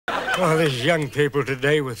Oh, these young people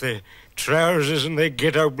today with their trousers and their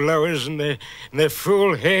ghetto blowers and their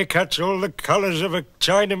full haircuts, all the colours of a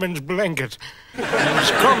Chinaman's blanket. It's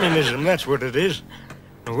communism, that's what it is.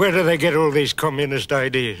 And where do they get all these communist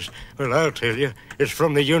ideas? Well, I'll tell you, it's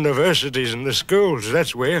from the universities and the schools,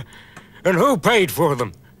 that's where. And who paid for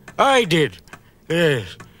them? I did.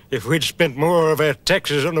 Yes, if we'd spent more of our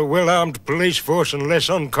taxes on a well-armed police force and less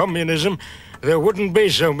on communism, there wouldn't be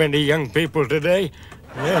so many young people today.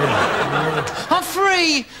 Yeah. I'm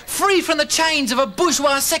free! Free from the chains of a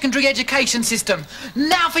bourgeois secondary education system.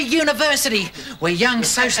 Now for university, where young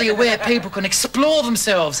socially aware people can explore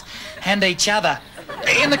themselves and each other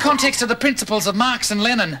in the context of the principles of Marx and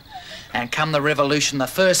Lenin. And come the revolution, the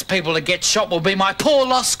first people to get shot will be my poor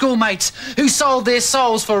lost schoolmates who sold their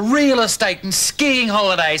souls for real estate and skiing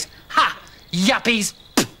holidays. Ha! Yuppies!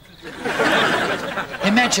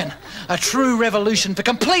 Imagine a true revolution for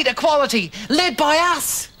complete equality, led by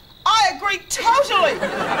us. I agree totally.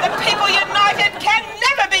 The people united can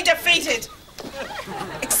never be defeated.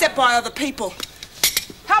 Except by other people.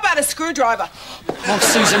 How about a screwdriver? Oh,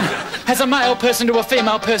 Susan, as a male person to a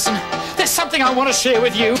female person, there's something I want to share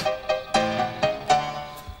with you.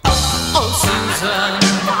 Oh, Susan,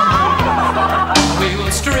 we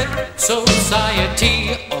will strip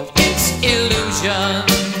society of its illusions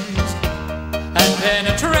and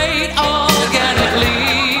penetrate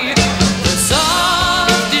organically the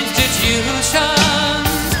soft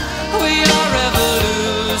institutions. We are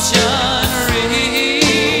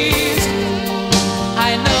revolutionaries.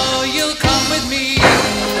 I know you'll come with me.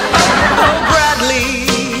 Oh, Bradley,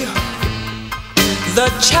 the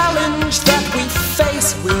challenge that we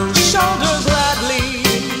face will shoulder gladly.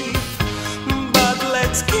 But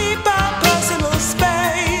let's keep our personal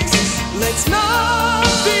space. Let's not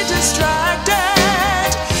be distracted.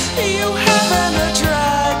 You have an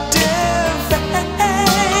attractive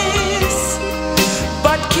face,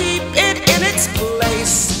 but keep it in its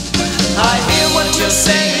place. I hear what you're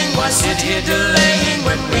saying. Why sit here delaying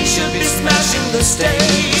when we should be smashing the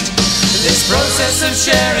stage? This process of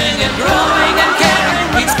sharing and growing and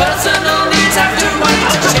caring, each personal needs have to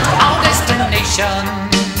wait. Our destination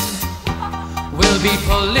Will be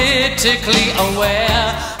politically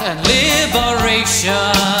aware and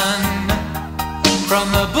liberation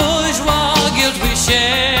from the bourgeois guilt we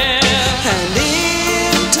share. And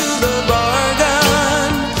into the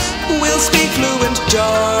bargain, we'll speak fluent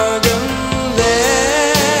jargon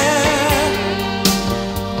there.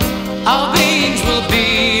 Our beings will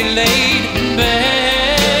be laid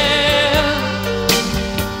bare.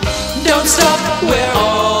 Don't stop, we're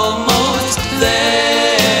almost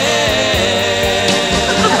there.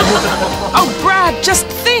 Oh, Brad, just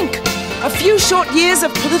think! A few short years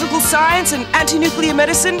of political science and anti-nuclear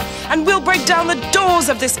medicine, and we'll break down the doors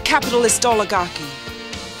of this capitalist oligarchy.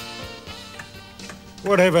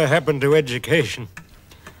 Whatever happened to education?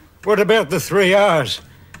 What about the 3 R's?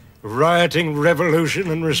 Rioting, revolution,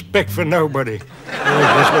 and respect for nobody. Well,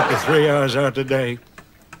 that's what the 3 R's are today.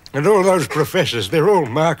 And all those professors, they're all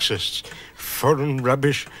Marxists. Foreign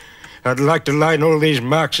rubbish. I'd like to line all these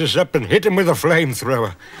Marxists up and hit them with a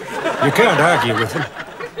flamethrower. You can't argue with them.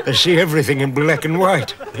 They see everything in black and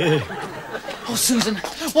white. Yeah. Oh, Susan,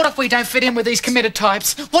 what if we don't fit in with these committed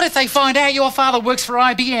types? What if they find out your father works for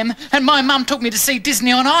IBM and my mum took me to see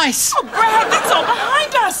Disney on Ice? Oh, Brad, that's all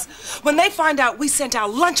behind us! When they find out we sent our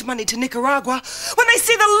lunch money to Nicaragua, when they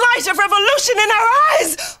see the light of revolution in our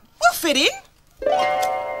eyes, we'll fit in.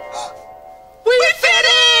 We fit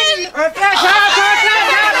in!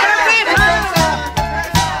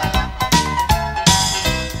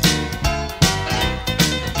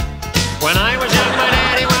 When I was young, my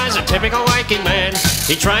daddy was a typical working man.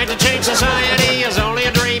 He tried to change society as only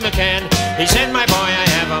a dreamer can. He said, my boy, I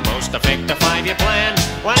have a most effective 5-year plan.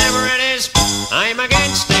 Whatever it is, I'm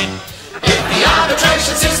against it. If the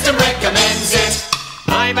arbitration system recommends it,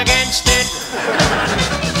 I'm against it.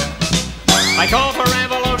 I call for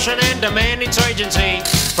revolution and demand insurgency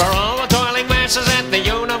for all the toiling masses at the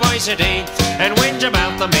university, and whinge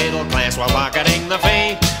about the middle class while pocketing the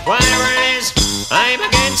fee. Whatever it is, I'm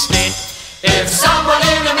against it. if someone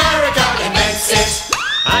in America invents it,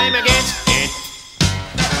 I'm against it.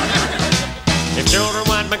 If children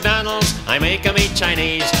want McDonald's, I make them eat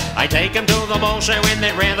Chinese. I take them to the bullshit when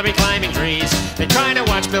they'd rather be climbing trees. They try to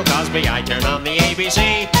watch Bill Cosby, I turn on the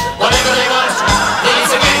ABC. whatever they want,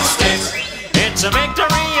 he's against it. It's a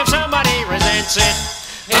victory if somebody resents it.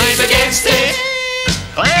 He's against it.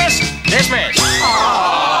 Class, dismissed.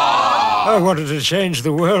 I wanted to change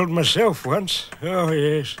the world myself once. Oh,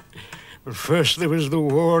 yes. But first there was the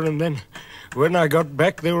war, and then when I got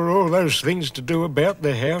back, there were all those things to do about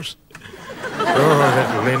the house. Oh,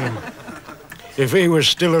 that Lennon. If he was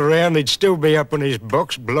still around, he'd still be up on his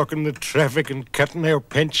box, blocking the traffic and cutting our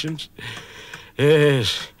pensions.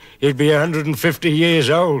 Yes, he'd be 150 years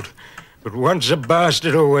old. But once a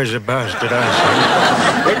bastard, always a bastard,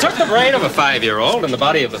 I say. They took the brain of a 5-year-old and the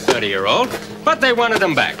body of a 30-year-old, but they wanted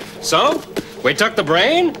them back. So, we took the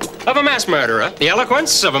brain of a mass murderer, the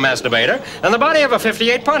eloquence of a mass debater, and the body of a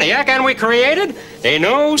 58 Pontiac, and we created a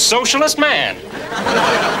new socialist man.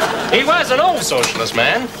 He was an old socialist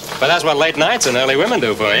man, but that's what late nights and early women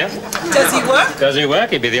do for you. Does he work? Does he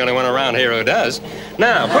work? He'd be the only one around here who does.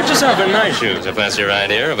 Now, put yourself in my shoes, if that's your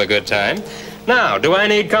idea of a good time. Now, do I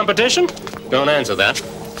need competition? Don't answer that.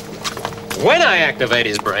 When I activate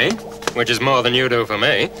his brain, which is more than you do for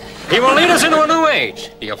me, he will lead us into a new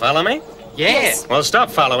age. Do you follow me? Yes. Well,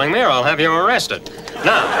 stop following me or I'll have you arrested.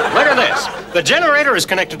 Now, look at this. The generator is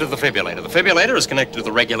connected to the fibrillator. The fibrillator is connected to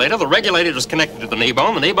the regulator. The regulator is connected to the knee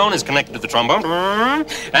bone. The knee bone is connected to the trombone.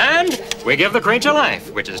 And we give the creature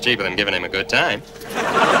life, which is cheaper than giving him a good time.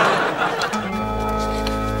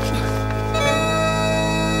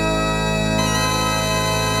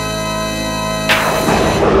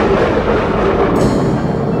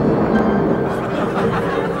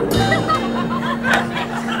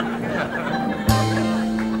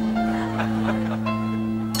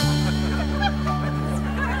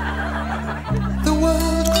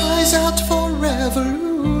 Out for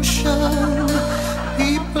revolution.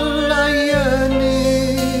 People are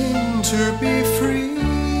yearning to be free.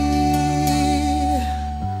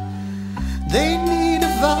 They need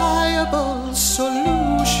a viable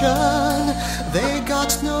solution. They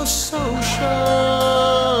got no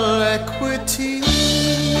social equity.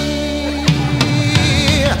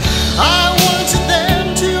 I want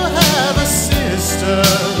them to have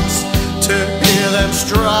assistance, to hear them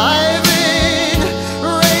striving,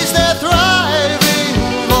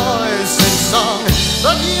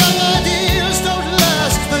 but young ideas don't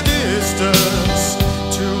last the distance.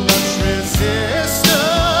 Too much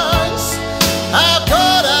resistance. How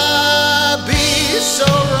could I be so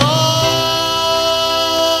wrong?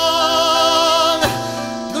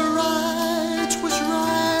 The right was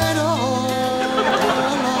right all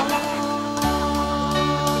along.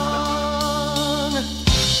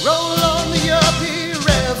 Roll on the yuppie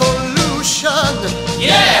revolution.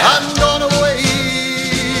 Yeah! I'm gonna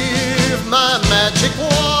wave my magic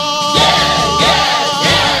wand. Yeah, yeah,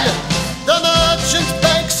 yeah. The merchant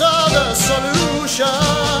banks are the solution.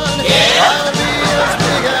 Yeah. I'll be as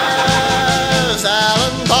big as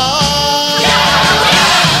Alan Bond.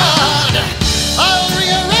 Yeah. I'll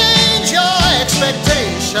rearrange your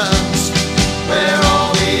expectations. We're all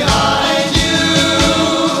behind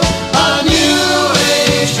you. A new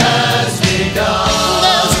age has begun.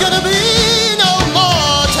 There's gonna be no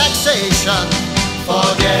more taxation.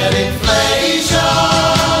 Forget inflation.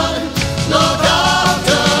 Look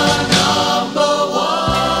after number one.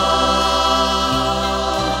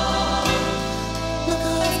 Look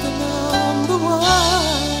after number one.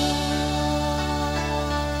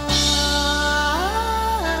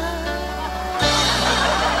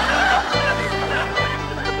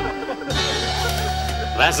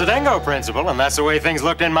 That's the Dingo principle, and that's the way things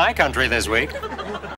looked in my country this week.